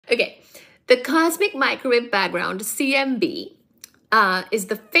Okay, the cosmic microwave background, CMB, is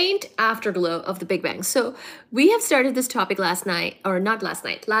the faint afterglow of the Big Bang. So we have started this topic last night, or not last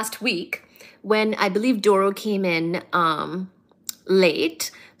night, last week, when I believe Doro came in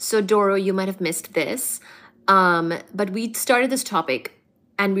late. So Doro, you might have missed this. But we started this topic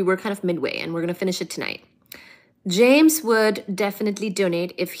and we were kind of midway, and we're going to finish it tonight. James would definitely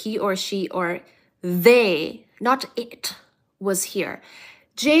donate if he or she or they, not it, was here.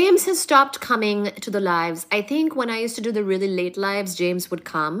 James has stopped coming to the lives. I think when I used to do the really late lives, James would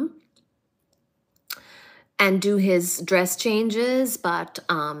come and do his dress changes, but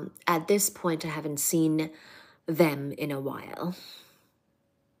at this point, I haven't seen them in a while.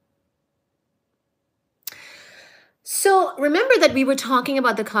 So remember that we were talking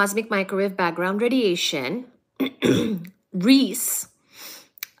about the cosmic microwave background radiation, Reese,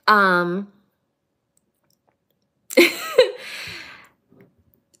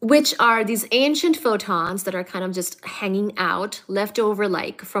 which are these ancient photons that are kind of just hanging out, left over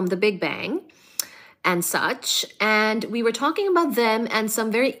like from the Big Bang and such. And we were talking about them and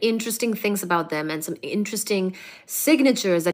some very interesting things about them and some interesting signatures that